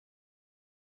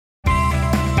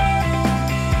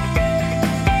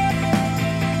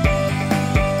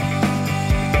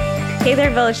Hey there,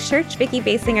 Village Church. Vicki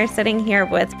Basinger sitting here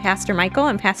with Pastor Michael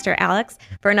and Pastor Alex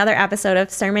for another episode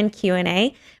of Sermon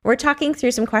Q&A. We're talking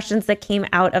through some questions that came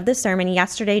out of the sermon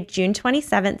yesterday, June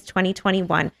 27th,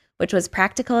 2021, which was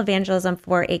Practical Evangelism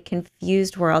for a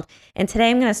Confused World. And today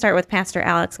I'm going to start with Pastor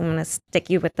Alex. I'm going to stick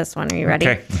you with this one. Are you ready?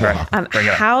 Okay. Right.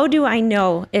 How do I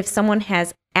know if someone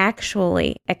has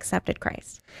actually accepted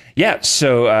Christ? Yeah,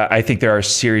 so I think there are a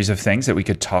series of things that we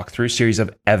could talk through, series of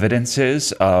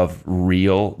evidences of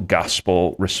real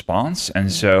gospel response. And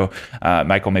so,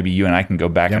 Michael, maybe you and I can go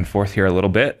back and forth here a little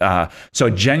bit. So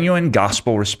a genuine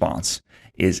gospel response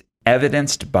is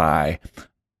evidenced by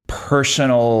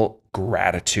personal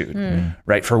gratitude,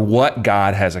 right, for what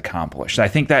God has accomplished. I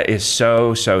think that is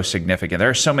so significant. There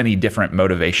are so many different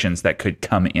motivations that could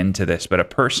come into this, but a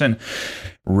person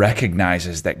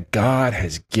recognizes that God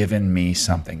has given me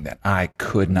something that I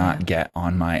could not get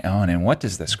on my own. And what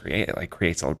does this create? It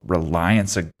creates a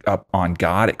reliance on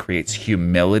God. It creates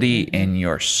humility in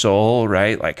your soul,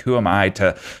 right? Like, who am I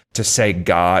to say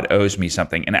God owes me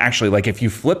something? And actually, if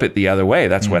you flip it the other way,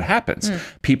 that's what happens.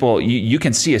 People, you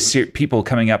can see people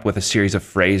coming up with a series of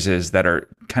phrases that are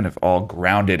kind of all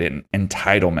grounded in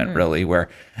entitlement, really, where,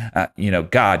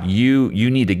 God, you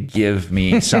need to give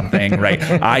me something, right?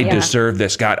 I deserve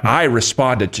this. God, I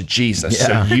responded to Jesus,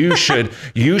 so you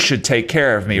should take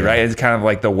care of me, right? It's kind of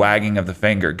like the wagging of the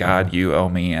finger. God, you owe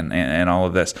me, and all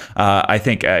of this. I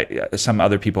think some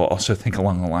other people also think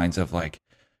along the lines of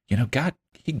God,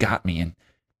 he got me, and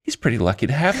he's pretty lucky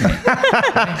to have me.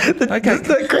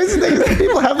 The crazy thing is that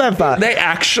people have that thought. They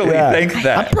actually think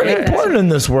that. I'm pretty important in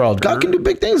this world. God can do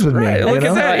big things with me. Look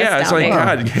at that. Yeah, it's like,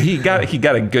 God, he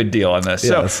got a good deal on this.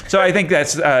 Yes. So I think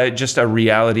that's just a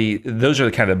reality. Those are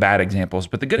the kind of bad examples.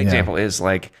 But the good example is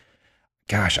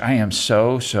gosh, I am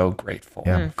so grateful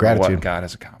for gratitude. what God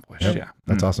has accomplished.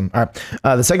 That's awesome. All right.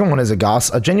 The second one is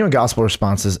a genuine gospel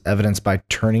response is evidenced by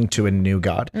turning to a new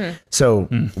God. So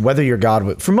whether your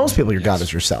God, for most people, your God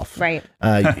is yourself. Right.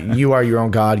 You are your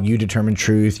own God. You determine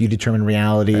truth. You determine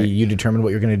reality. Right. You determine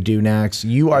what you're going to do next.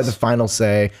 You are the final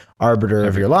say, arbiter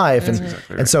of your life.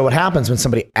 And so what happens when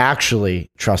somebody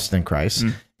actually trusts in Christ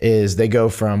is they go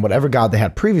from whatever God they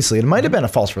had previously. It might have been a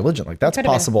false religion. That's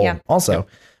possible also.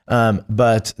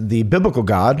 But the biblical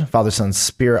God, Father, Son,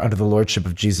 Spirit, under the lordship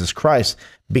of Jesus Christ,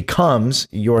 becomes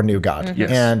your new God. Yes.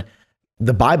 And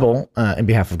the Bible, in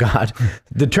behalf of God,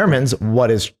 determines what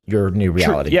is your new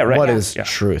reality. What is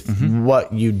truth,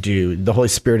 what you do. The Holy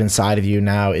Spirit inside of you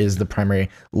now is the primary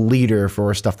leader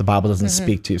for stuff the Bible doesn't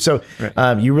speak to. So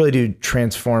you really do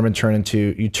transform and turn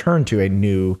to a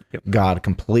new God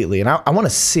completely. And I want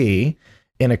to see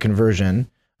in a conversion,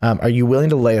 are you willing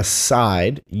to lay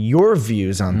aside your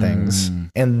views on things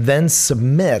and then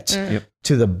submit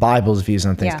to the Bible's views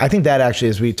on things? I think that actually,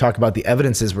 as we talk about the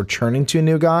evidences we're turning to a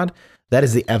new God, that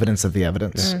is the evidence of the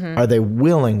evidence. Are they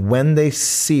willing, when they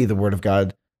see the Word of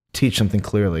God teach something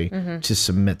clearly, to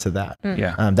submit to that?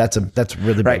 That's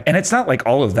really right. big. And it's not like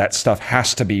all of that stuff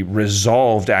has to be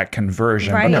resolved at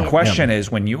conversion. Right. But the question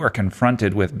is, when you are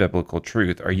confronted with biblical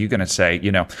truth, are you going to say,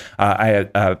 I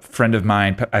had a friend of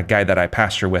mine, a guy that I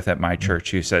pastor with at my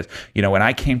church, who says, when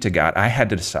I came to God, I had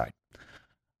to decide,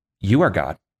 you are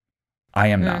God, I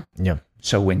am not.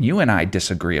 So when you and I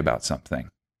disagree about something,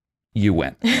 you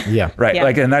win. Right.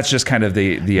 And that's just kind of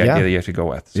the idea that you have to go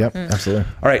with. So. Absolutely.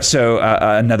 All right. So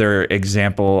another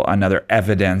example, another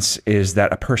evidence is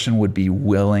that a person would be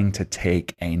willing to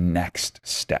take a next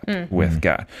step with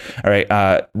God. All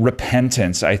right.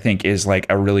 Repentance, I think, is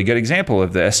a really good example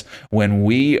of this. When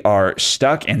we are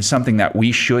stuck in something that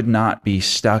we should not be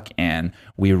stuck in,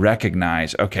 we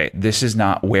recognize, okay, this is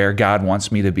not where God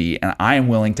wants me to be, and I am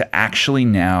willing to actually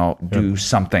now do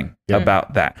something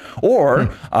about that.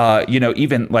 Or,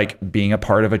 even being a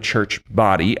part of a church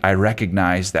body, I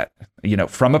recognize that,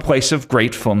 from a place of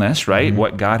gratefulness, right?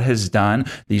 What God has done,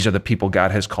 these are the people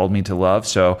God has called me to love.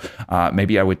 So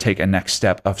maybe I would take a next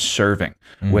step of serving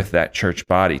with that church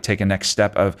body, take a next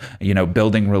step of,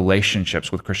 building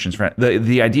relationships with Christians.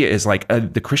 The idea is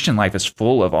the Christian life is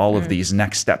full of all of these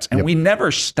next steps, and we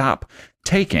never stop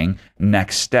taking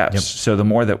next steps. So the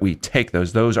more that we take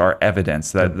those are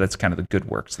evidence that's kind of the good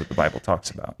works that the Bible talks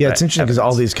about. Yeah, it's interesting because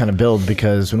all these kind of build,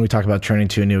 because when we talk about turning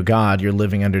to a new God, you're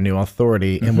living under new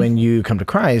authority. And when you come to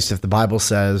Christ, if the Bible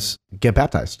says, get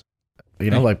baptized,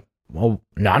 well,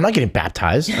 no, I'm not getting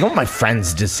baptized. I don't want my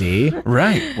friends to see.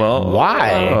 Right. Well,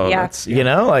 why?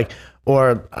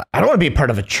 Or I don't want to be a part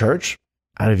of a church.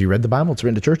 Have you read the Bible? It's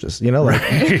written to churches. I don't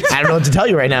know what to tell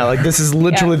you right now. This is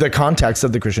literally the context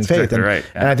of the Christian faith.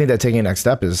 Exactly And I think that taking a next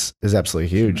step is absolutely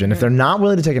huge. And if they're not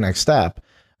willing to take a next step,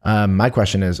 my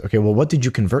question is, okay, well, what did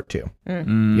you convert to?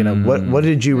 What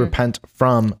did you repent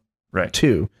from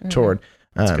toward.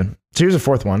 So here's a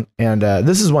fourth one. And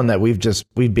this is one that we've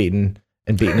beaten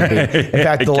and beaten and beaten. In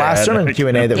fact, the last sermon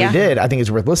Q&A that we did, I think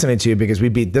is worth listening to because we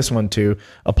beat this one to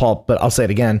a pulp, but I'll say it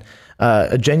again.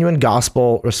 A genuine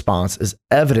gospel response is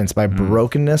evidenced by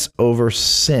brokenness over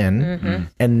sin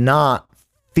and not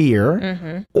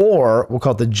fear, or we'll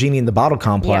call it the genie in the bottle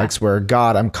complex, where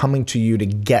God, I'm coming to you to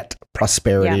get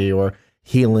prosperity or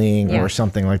healing or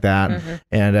something like that.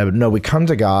 And no, we come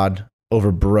to God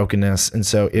over brokenness. And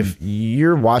so if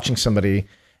you're watching somebody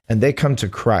and they come to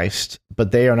Christ,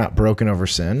 but they are not broken over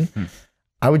sin,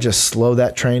 I would just slow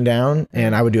that train down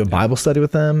and I would do a Bible study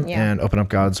with them and open up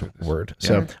God's word.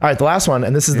 So, all right, the last one,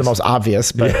 and this is the most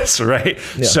obvious, but right.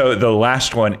 So the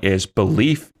last one is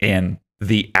belief in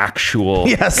the actual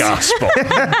gospel.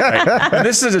 Right? And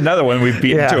this is another one we've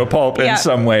beaten to a pulp in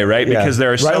some way, right? Because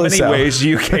there are so many ways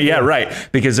you can,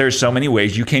 because there's so many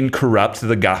ways you can corrupt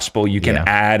the gospel. You can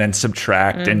add and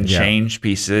subtract and change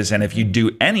pieces. And if you do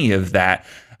any of that,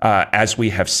 as we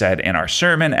have said in our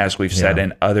sermon, as we've said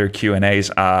in other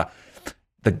Q&As,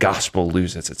 the gospel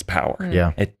loses its power.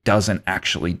 It doesn't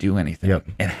actually do anything.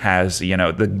 It has,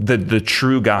 the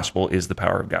true gospel is the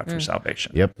power of God for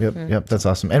salvation. That's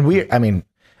awesome. And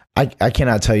I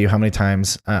cannot tell you how many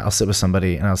times I'll sit with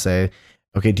somebody and I'll say,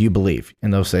 okay, do you believe?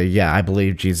 And they'll say, yeah, I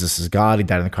believe Jesus is God. He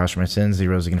died on the cross for my sins. He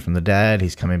rose again from the dead.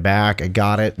 He's coming back. I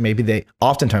got it. Maybe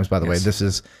oftentimes, by the way, this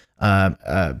is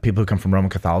people who come from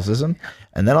Roman Catholicism.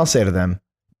 And then I'll say to them,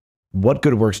 what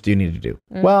good works do you need to do?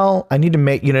 Well, I need to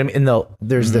make, and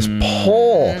there's this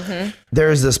poll.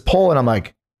 There's this poll, and I'm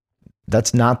like,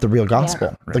 that's not the real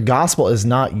gospel. The gospel is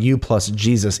not you plus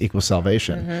Jesus equals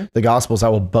salvation. The gospel is I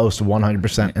will boast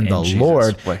 100% in the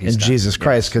Lord, in Jesus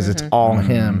Christ, because it's all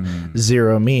him,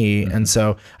 zero me. And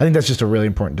so I think that's just a really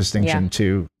important distinction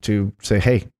to say,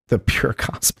 hey, the pure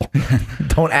gospel.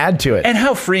 Don't add to it. And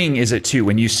how freeing is it too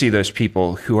when you see those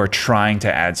people who are trying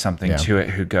to add something to it,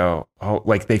 who go, oh,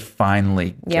 like they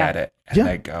finally get it, and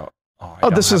they go, oh,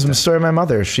 this is the story of my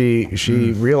mother. She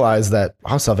realized that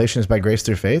salvation is by grace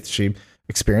through faith. She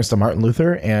experienced a Martin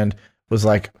Luther and was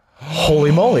like,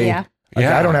 holy moly, I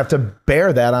don't have to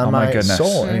bear that on my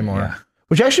soul anymore.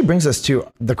 Which actually brings us to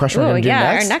the question we're going to do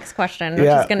next. Our next question, which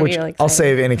is going to be really exciting. I'll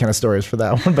save any kind of stories for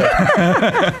that one,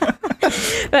 but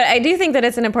but I do think that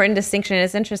it's an important distinction.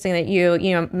 It's interesting that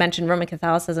you mentioned Roman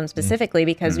Catholicism specifically,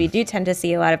 because we do tend to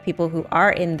see a lot of people who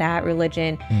are in that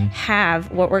religion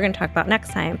have what we're going to talk about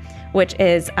next time, which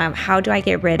is how do I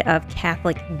get rid of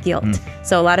Catholic guilt?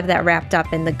 So a lot of that wrapped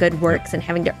up in the good works and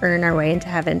having to earn our way into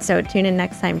heaven. So tune in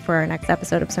next time for our next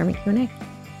episode of Sermon Q&A.